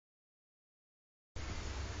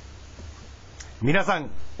皆さん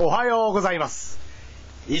おはようございます。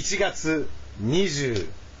1月26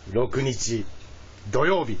日土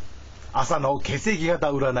曜日、朝の血液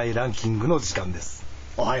型占いランキングの時間です。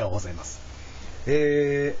おはようございます。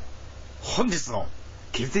本日の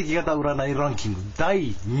血液型占いランキング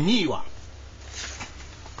第2位は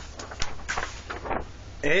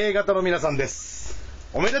A 型の皆さんです。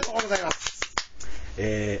おめでとうございます。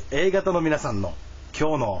A 型の皆さんの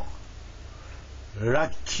今日のラ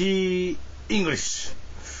ッキーイングリッシ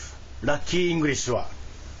ュは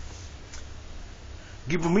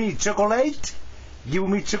Give me chocolate Give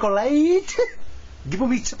me chocolate Give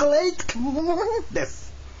me chocolate Come on で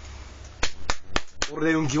す。これ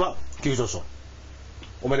で運気は急上昇。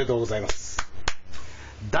おめでとうございます。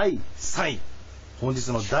第3位、本日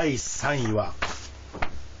の第3位は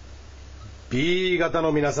B 型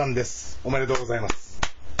の皆さんです。おめでとうございます。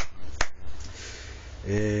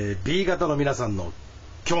B 型の皆さんの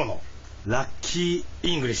今日のラッキー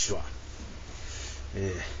イングリッシュは、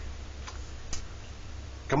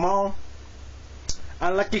Come on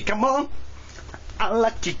Unlucky come on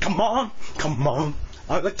Unlucky come on Come on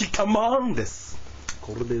Unlucky come on です。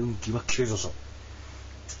これで運気は急上昇。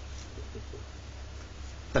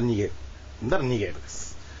逃げるで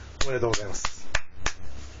す。おめでとうございます。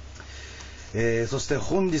そして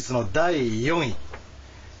本日の第4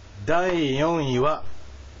位は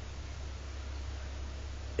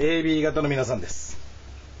AB 型の皆さんです。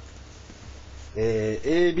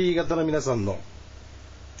AB 型の皆さんの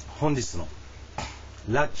本日の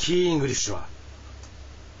ラッキーイングリッシュは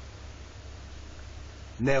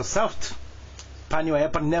ネオソフト。パンにはや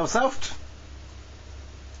っぱりネオソフ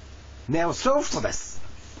トです。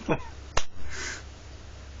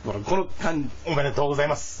この間おめでとうござい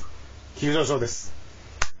ます。急上昇です。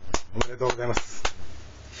おめでとうございます。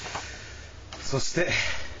そして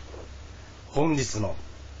本日の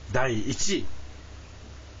第1位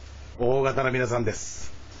O 型の皆さんで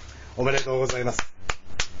す。おめでとうございます。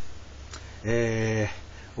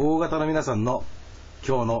O 型の皆さんの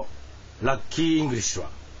今日のラッキーイングリッシュは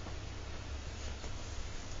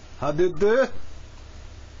How do you do?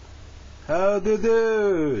 How do you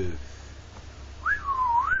do?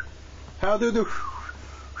 How do you do?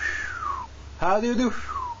 How do you do?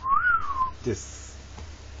 です。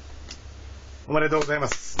おめでとうございま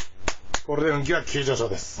す。これで運気は急上昇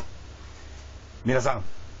です。皆さん、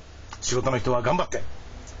仕事の人は頑張って、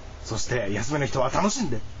そして休みの人は楽し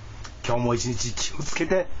んで、今日も一日気をつけ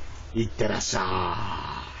ていってらっし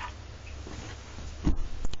ゃい。